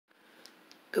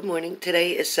Good morning.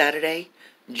 Today is Saturday,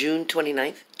 June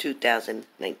 29th,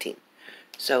 2019.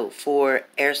 So for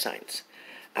air signs,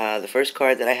 the first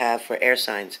card that I have for air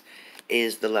signs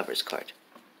is the Lover's card.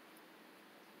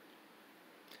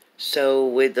 So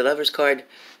with the Lover's card,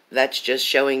 that's just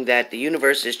showing that the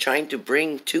universe is trying to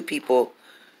bring two people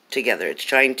together. It's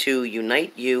trying to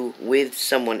unite you with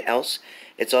someone else.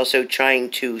 It's also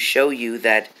trying to show you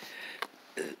that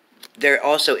there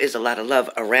also is a lot of love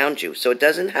around you. So it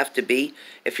doesn't have to be,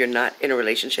 if you're not in a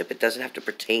relationship, it doesn't have to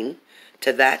pertain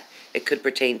to that. It could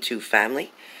pertain to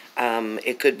family.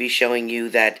 It could be showing you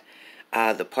that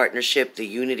the partnership, the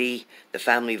unity, the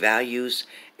family values,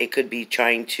 it could be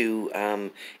trying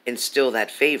to instill that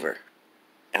favor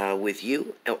with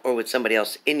you or with somebody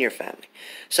else in your family.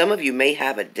 Some of you may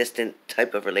have a distant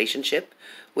type of relationship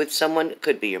with someone. It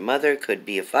could be your mother, could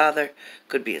be a father,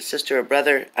 could be a sister or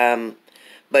brother.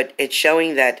 But it's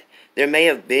showing that there may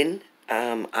have been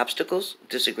obstacles,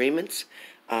 disagreements,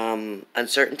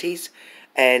 uncertainties,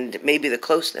 and maybe the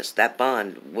closeness, that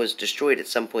bond, was destroyed at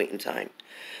some point in time.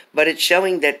 But it's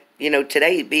showing that,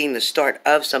 today being the start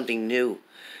of something new,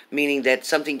 meaning that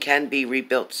something can be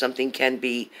rebuilt, something can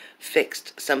be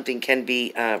fixed, something can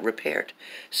be repaired.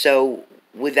 So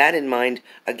with that in mind,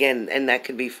 again, and that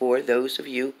could be for those of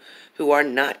you who are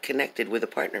not connected with a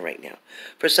partner right now.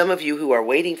 For some of you who are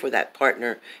waiting for that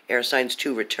partner, air signs,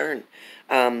 to return,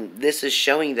 this is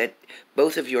showing that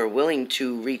both of you are willing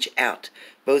to reach out.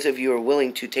 Both of you are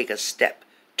willing to take a step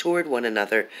toward one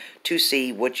another to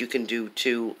see what you can do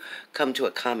to come to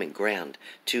a common ground,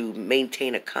 to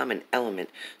maintain a common element,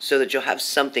 so that you'll have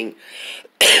something,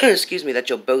 excuse me, that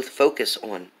you'll both focus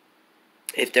on.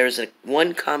 If there's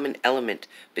one common element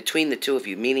between the two of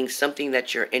you, meaning something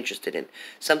that you're interested in,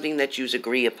 something that you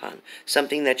agree upon,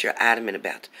 something that you're adamant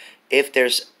about, if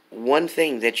there's one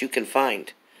thing that you can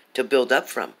find to build up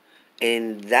from,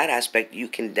 in that aspect, you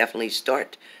can definitely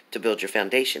start to build your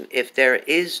foundation. If there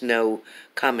is no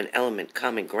common element,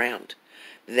 common ground,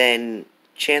 then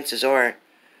chances are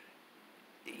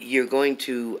you're going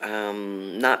to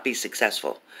not be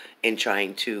successful in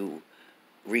trying to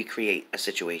recreate a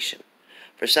situation.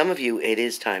 For some of you, it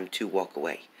is time to walk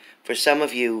away. For some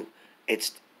of you,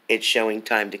 it's showing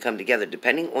time to come together,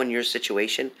 depending on your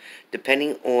situation,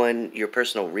 depending on your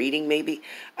personal reading maybe.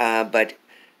 But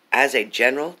as a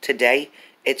general, today,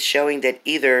 it's showing that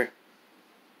either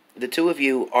the two of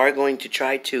you are going to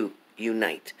try to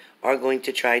unite, are going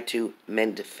to try to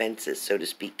mend fences, so to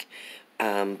speak.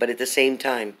 But at the same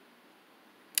time,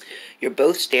 you're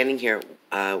both standing here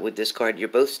with this card. You're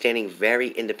both standing very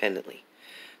independently.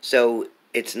 So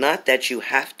it's not that you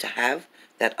have to have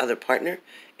that other partner.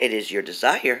 It is your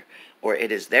desire, or it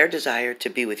is their desire to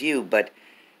be with you, but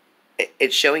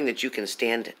it's showing that you can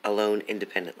stand alone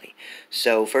independently.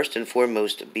 So first and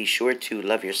foremost, be sure to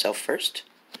love yourself first,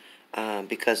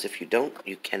 because if you don't,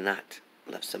 you cannot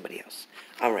love somebody else.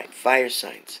 All right, fire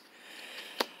signs.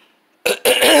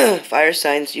 Fire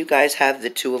signs, you guys have the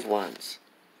Two of Wands.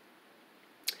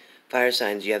 Fire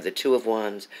signs, you have the Two of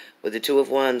Wands. With the Two of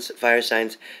Wands, fire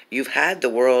signs, you've had the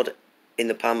world in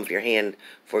the palm of your hand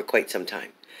for quite some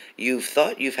time. You've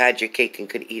thought you've had your cake and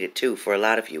could eat it too, for a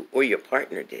lot of you, or your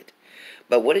partner did.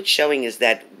 But what it's showing is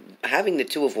that having the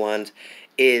Two of Wands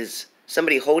is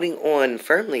somebody holding on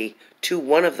firmly to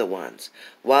one of the wands,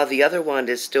 while the other wand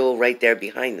is still right there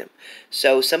behind them.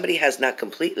 So somebody has not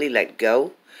completely let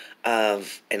go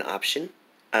of an option,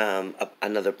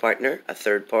 another partner, a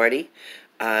third party.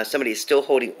 Somebody is still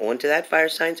holding on to that, fire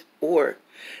signs, or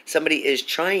somebody is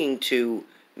trying to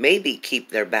maybe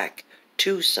keep their back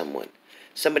to someone.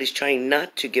 Somebody's trying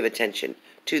not to give attention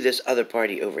to this other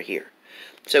party over here.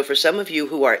 So for some of you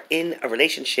who are in a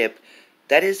relationship,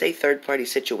 that is a third-party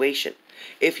situation.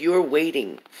 If you're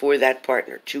waiting for that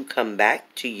partner to come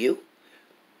back to you,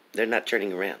 they're not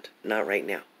turning around. Not right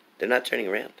now. They're not turning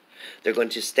around. They're going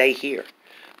to stay here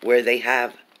where they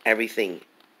have everything.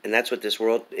 And that's what this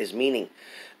world is meaning.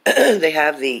 They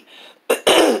have the,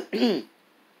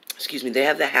 excuse me, they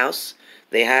have the house,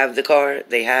 they have the car,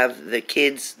 they have the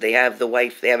kids, they have the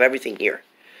wife, they have everything here.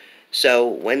 So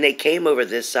when they came over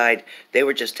this side, they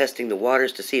were just testing the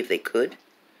waters to see if they could.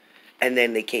 And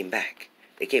then they came back.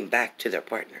 They came back to their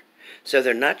partner. So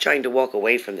they're not trying to walk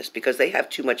away from this because they have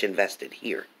too much invested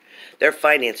here. Their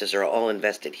finances are all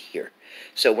invested here.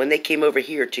 So when they came over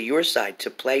here to your side to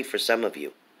play for some of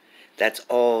you, that's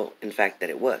all, in fact, that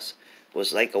it was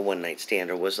like a one-night stand,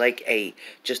 or was like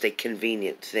just a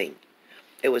convenient thing.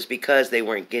 It was because they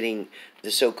weren't getting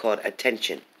the so-called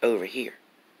attention over here.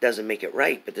 Doesn't make it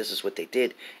right, but this is what they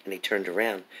did, and they turned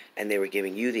around, and they were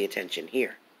giving you the attention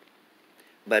here.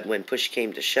 But when push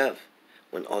came to shove,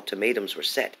 when ultimatums were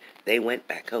set, they went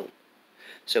back home.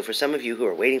 So for some of you who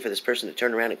are waiting for this person to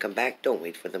turn around and come back, don't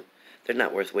wait for them. They're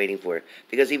not worth waiting for.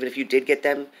 Because even if you did get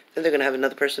them, then they're going to have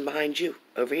another person behind you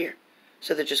over here.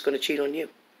 So they're just going to cheat on you.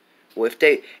 Well, if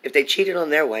they cheated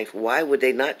on their wife, why would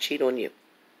they not cheat on you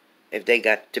if they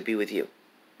got to be with you?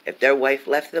 If their wife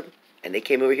left them and they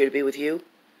came over here to be with you,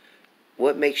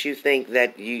 what makes you think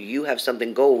that you have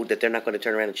something gold that they're not going to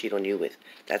turn around and cheat on you with?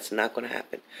 That's not going to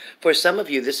happen. For some of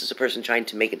you, this is a person trying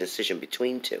to make a decision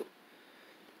between two.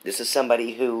 This is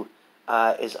somebody who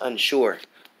is unsure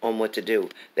on what to do.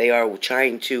 They are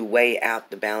trying to weigh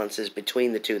out the balances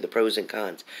between the two, the pros and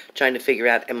cons. Trying to figure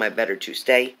out, am I better to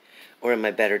stay or am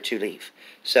I better to leave?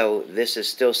 So this is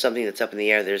still something that's up in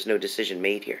the air. There's no decision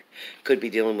made here. Could be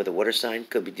dealing with a water sign.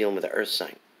 Could be dealing with an earth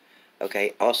sign.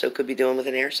 Okay, also could be dealing with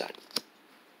an air sign.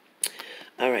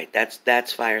 All right,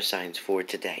 that's fire signs for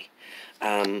today.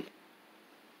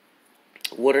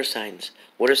 Water signs.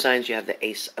 Water signs, you have the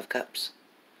Ace of Cups.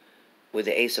 With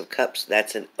the Ace of Cups,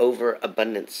 that's an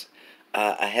overabundance,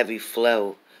 a heavy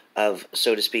flow of,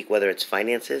 so to speak, whether it's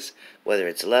finances, whether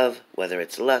it's love, whether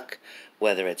it's luck,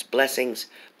 whether it's blessings.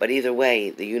 But either way,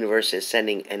 the universe is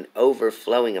sending an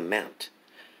overflowing amount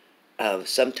of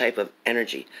some type of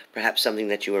energy, perhaps something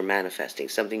that you were manifesting,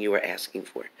 something you were asking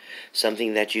for,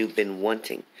 something that you've been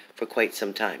wanting for quite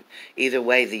some time. Either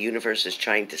way, the universe is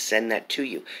trying to send that to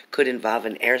you. Could involve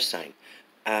an air sign.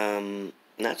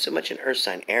 Not so much an earth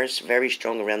sign. Air is very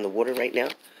strong around the water right now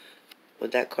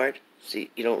with that card. See,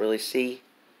 you don't really see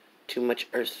too much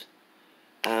earth.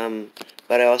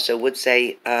 But I also would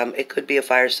say it could be a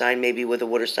fire sign, maybe with a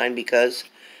water sign, because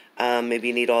maybe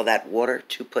you need all that water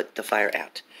to put the fire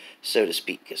out, so to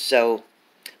speak. So,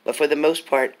 but for the most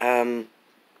part,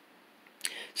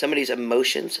 somebody's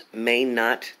emotions may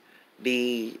not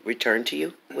be returned to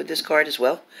you with this card as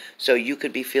well. So you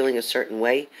could be feeling a certain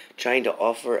way, trying to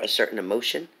offer a certain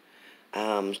emotion,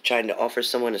 trying to offer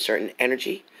someone a certain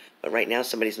energy, but right now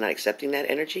somebody's not accepting that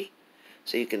energy.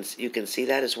 So you can see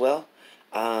that as well,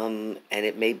 and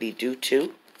it may be due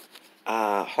to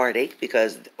heartache,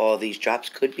 because all these drops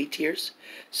could be tears.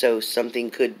 So something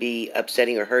could be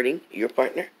upsetting or hurting your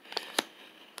partner.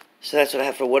 So that's what I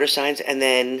have for water signs. And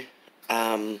then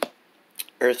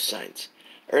earth signs.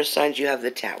 Earth signs, you have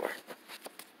the Tower.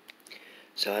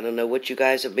 So I don't know what you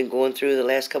guys have been going through the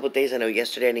last couple of days. I know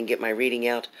yesterday I didn't get my reading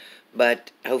out,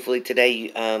 but hopefully today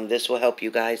this will help you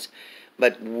guys.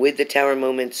 But with the Tower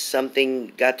moment,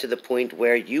 something got to the point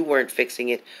where you weren't fixing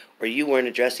it, or you weren't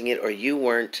addressing it, or you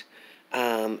weren't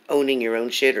owning your own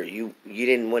shit, or you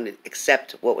didn't want to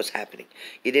accept what was happening.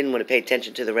 You didn't want to pay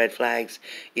attention to the red flags.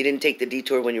 You didn't take the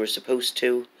detour when you were supposed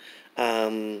to.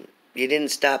 You didn't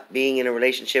stop being in a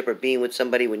relationship or being with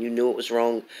somebody when you knew it was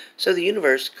wrong. So the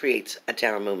universe creates a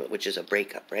Tower moment, which is a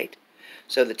breakup, right?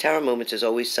 So the Tower moments is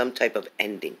always some type of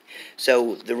ending.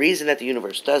 So the reason that the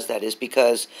universe does that is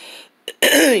because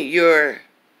your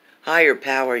higher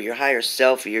power, your higher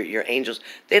self, your angels,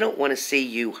 they don't want to see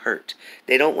you hurt.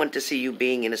 They don't want to see you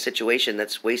being in a situation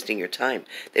that's wasting your time.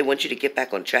 They want you to get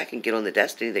back on track and get on the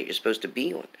destiny that you're supposed to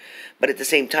be on. But at the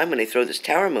same time, when they throw this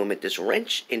Tower moment, this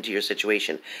wrench into your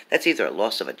situation, that's either a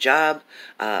loss of a job,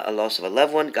 a loss of a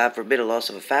loved one, God forbid, a loss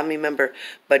of a family member.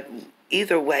 But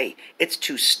either way, it's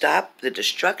to stop the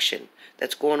destruction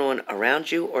that's going on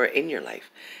around you or in your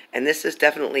life. And this is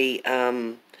definitely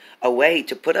a way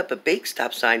to put up a big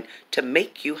stop sign to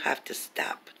make you have to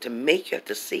stop, to make you have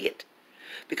to see it.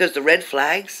 Because the red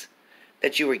flags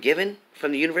that you were given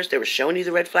from the universe, they were showing you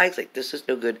the red flags, like this is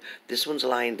no good, this one's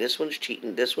lying, this one's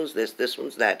cheating, this one's this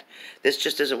one's that, this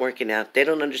just isn't working out, they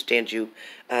don't understand you,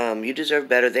 you deserve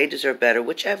better, they deserve better,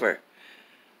 whichever.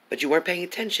 But you weren't paying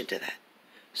attention to that.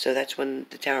 So that's when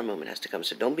the Tower moment has to come.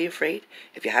 So don't be afraid.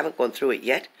 If you haven't gone through it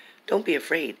yet, don't be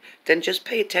afraid. Then just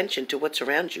pay attention to what's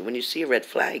around you. When you see a red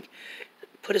flag,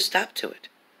 put a stop to it.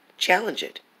 Challenge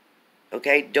it.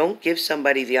 Okay? Don't give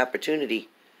somebody the opportunity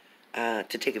to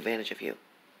take advantage of you.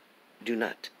 Do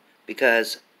not.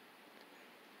 Because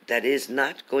that is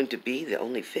not going to be the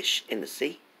only fish in the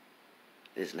sea.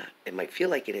 It is not. It might feel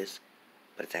like it is,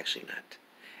 but it's actually not.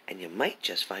 And you might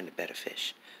just find a better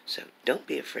fish. So don't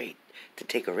be afraid to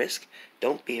take a risk.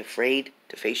 Don't be afraid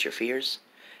to face your fears.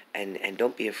 And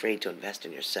don't be afraid to invest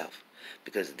in yourself,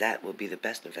 because that will be the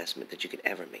best investment that you could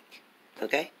ever make.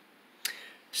 Okay?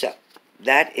 So,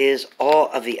 that is all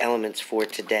of the elements for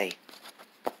today.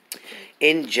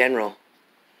 In general,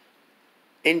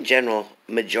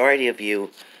 majority of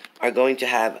you are going to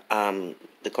have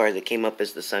the card that came up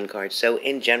as the Sun card. So,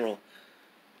 in general,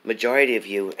 majority of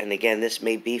you, and again, this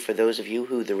may be for those of you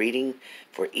who the reading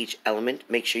for each element,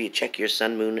 make sure you check your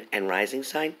Sun, Moon, and Rising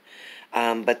sign.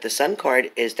 But the Sun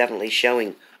card is definitely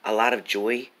showing a lot of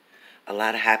joy, a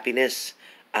lot of happiness,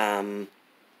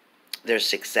 There's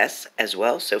success as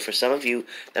well. So for some of you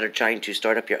that are trying to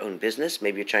start up your own business,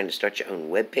 maybe you're trying to start your own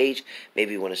web page,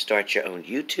 maybe you want to start your own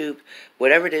YouTube,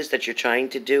 whatever it is that you're trying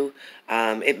to do,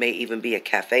 it may even be a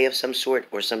cafe of some sort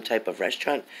or some type of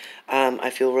restaurant.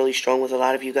 I feel really strong with a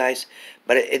lot of you guys,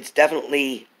 but it's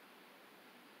definitely,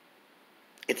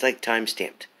 it's like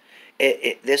time-stamped.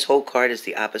 This whole card is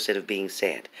the opposite of being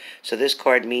sad. So this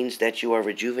card means that you are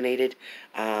rejuvenated,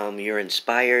 you're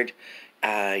inspired,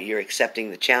 you're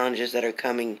accepting the challenges that are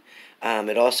coming.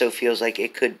 It also feels like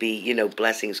it could be, you know,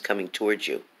 blessings coming towards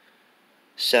you.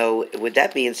 So with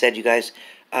that being said, you guys,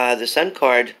 the Sun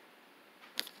card,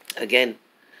 again,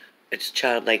 it's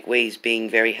childlike ways, being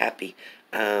very happy,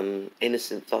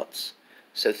 innocent thoughts.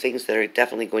 So things that are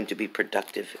definitely going to be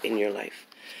productive in your life.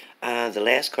 The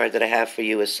last card that I have for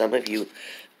you is some of you,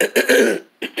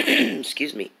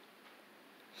 excuse me,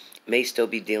 may still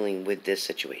be dealing with this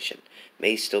situation,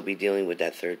 may still be dealing with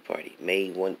that third party, may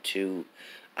want to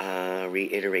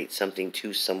reiterate something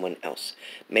to someone else,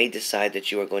 may decide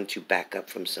that you are going to back up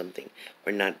from something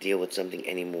or not deal with something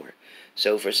anymore.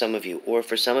 So for some of you, or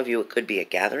for some of you, it could be a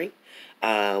gathering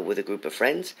with a group of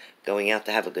friends, going out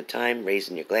to have a good time,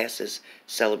 raising your glasses,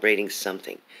 celebrating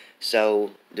something.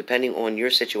 So depending on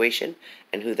your situation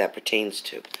and who that pertains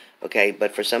to. Okay,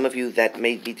 but for some of you that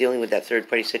may be dealing with that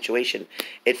third-party situation,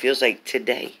 it feels like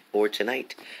today or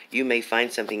tonight you may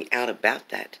find something out about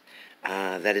that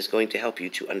that is going to help you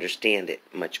to understand it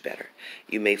much better.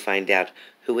 You may find out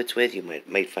who it's with, you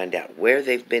might find out where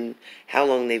they've been, how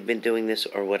long they've been doing this,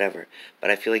 or whatever.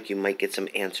 But I feel like you might get some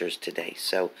answers today,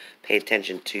 so pay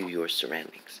attention to your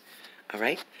surroundings. All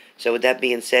right? So with that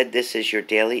being said, this is your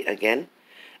daily again.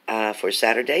 For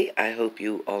Saturday. I hope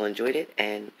you all enjoyed it,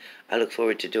 and I look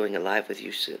forward to doing a live with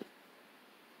you soon.